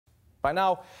By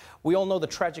now, we all know the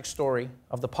tragic story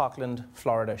of the Parkland,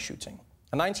 Florida shooting.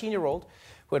 A 19-year-old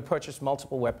who had purchased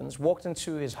multiple weapons walked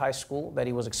into his high school that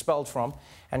he was expelled from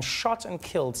and shot and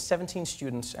killed 17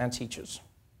 students and teachers.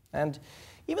 And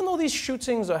even though these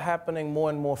shootings are happening more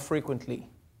and more frequently,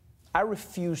 I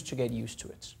refuse to get used to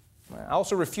it. I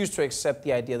also refuse to accept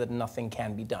the idea that nothing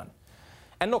can be done.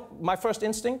 And look, my first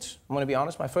instinct, I'm going to be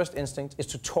honest, my first instinct is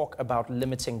to talk about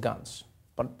limiting guns.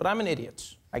 But I'm an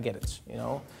idiot. I get it, you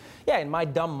know. Yeah, in my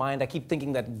dumb mind, I keep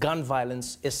thinking that gun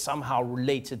violence is somehow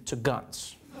related to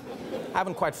guns. I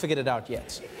haven't quite figured it out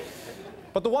yet.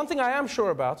 But the one thing I am sure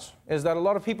about is that a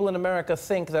lot of people in America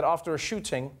think that after a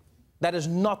shooting, that is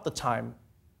not the time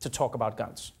to talk about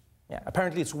guns. Yeah,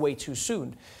 apparently it's way too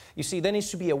soon. You see, there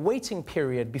needs to be a waiting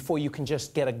period before you can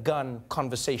just get a gun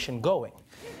conversation going.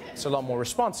 It's a lot more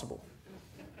responsible.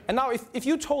 And now, if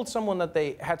you told someone that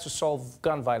they had to solve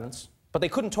gun violence, but they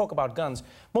couldn't talk about guns,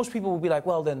 most people would be like,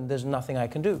 well, then there's nothing I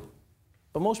can do.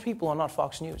 But most people are not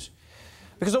Fox News.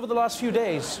 Because over the last few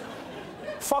days,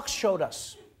 Fox showed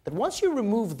us that once you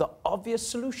remove the obvious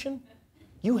solution,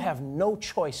 you have no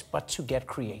choice but to get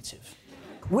creative.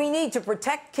 We need to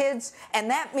protect kids, and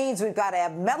that means we've got to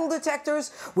have metal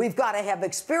detectors, we've got to have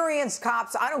experienced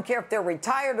cops, I don't care if they're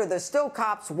retired or they're still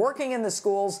cops working in the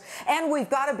schools, and we've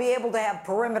got to be able to have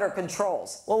perimeter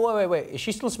controls. Well, wait. Is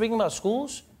she still speaking about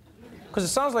schools? Because it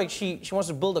sounds like she wants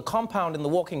to build a compound in The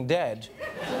Walking Dead.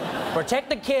 Protect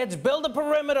the kids, build a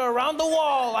perimeter around the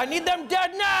wall. I need them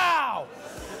dead now!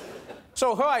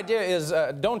 So her idea is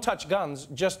don't touch guns,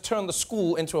 just turn the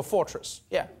school into a fortress.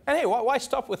 Yeah. And hey, why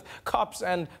stop with cops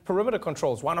and perimeter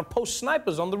controls? Why not post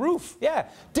snipers on the roof? Yeah.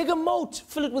 Dig a moat,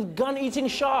 fill it with gun-eating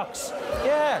sharks.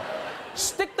 Yeah.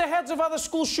 Stick the heads of other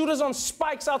school shooters on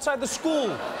spikes outside the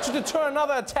school to deter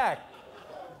another attack.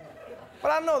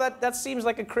 But I don't know, that seems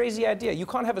like a crazy idea. You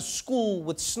can't have a school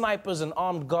with snipers and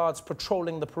armed guards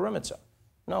patrolling the perimeter.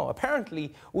 No,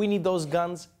 apparently we need those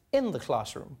guns in the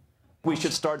classroom. We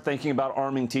should start thinking about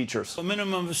arming teachers. A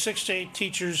minimum of 6 to 8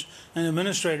 teachers and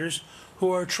administrators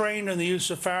who are trained in the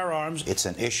use of firearms. It's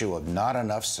an issue of not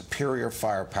enough superior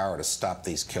firepower to stop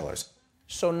these killers.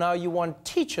 So now you want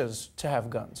teachers to have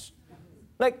guns.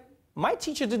 Like, my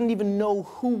teacher didn't even know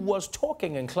who was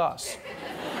talking in class.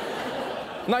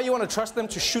 Now you want to trust them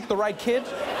to shoot the right kid?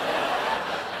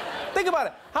 Think about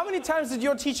it. How many times did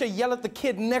your teacher yell at the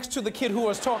kid next to the kid who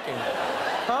was talking?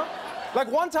 Huh? Like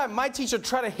one time, my teacher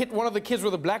tried to hit one of the kids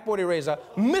with a blackboard eraser,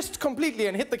 missed completely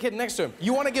and hit the kid next to him.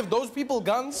 You want to give those people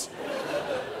guns?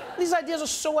 These ideas are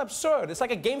so absurd. It's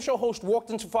like a game show host walked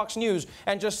into Fox News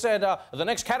and just said, the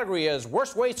next category is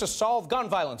worst ways to solve gun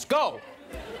violence. Go!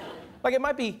 Like, it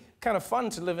might be kind of fun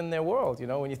to live in their world, you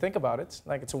know, when you think about it.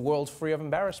 Like, it's a world free of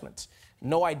embarrassment.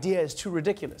 No idea is too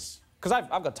ridiculous. Because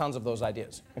I've got tons of those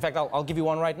ideas. In fact, I'll give you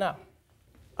one right now.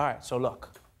 All right, so look.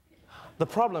 The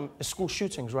problem is school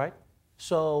shootings, right?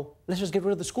 So let's just get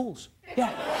rid of the schools.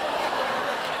 Yeah.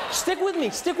 Stick with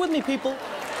me, people.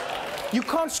 You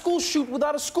can't school shoot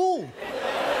without a school.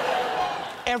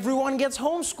 Everyone gets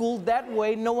homeschooled. That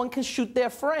way, no one can shoot their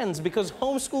friends because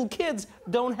homeschooled kids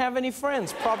don't have any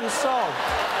friends. Problem solved.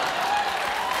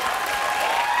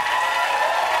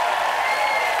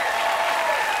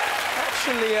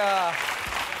 Actually,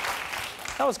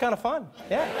 that was kind of fun.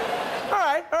 Yeah.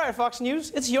 All right, Fox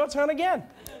News, it's your turn again.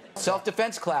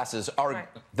 Self-defense classes are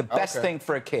the best thing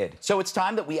for a kid. So it's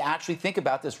time that we actually think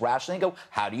about this rationally and go,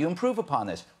 how do you improve upon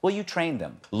this? Well, you train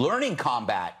them. Learning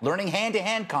combat, learning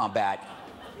hand-to-hand combat.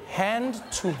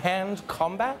 Hand-to-hand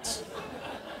combat?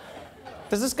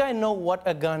 Does this guy know what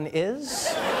a gun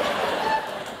is?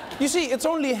 You see, it's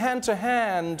only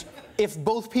hand-to-hand if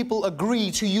both people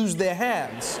agree to use their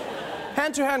hands.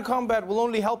 Hand-to-hand combat will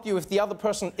only help you if the other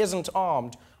person isn't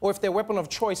armed or if their weapon of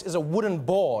choice is a wooden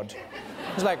board.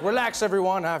 It's like, relax,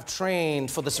 everyone, I've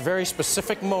trained for this very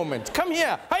specific moment. Come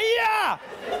here, hi-ya!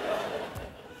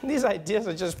 These ideas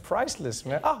are just priceless,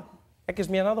 man. Oh, that gives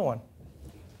me another one.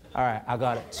 All right, I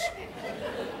got it.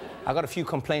 I got a few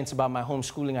complaints about my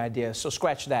homeschooling ideas, so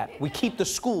scratch that. We keep the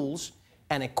schools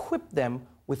and equip them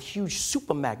with huge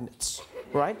super magnets,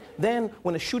 right? Then,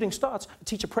 when the shooting starts, the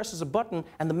teacher presses a button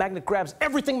and the magnet grabs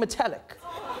everything metallic.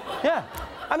 Yeah.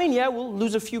 I mean, yeah, we'll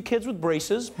lose a few kids with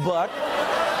braces, but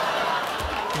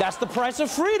that's the price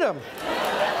of freedom.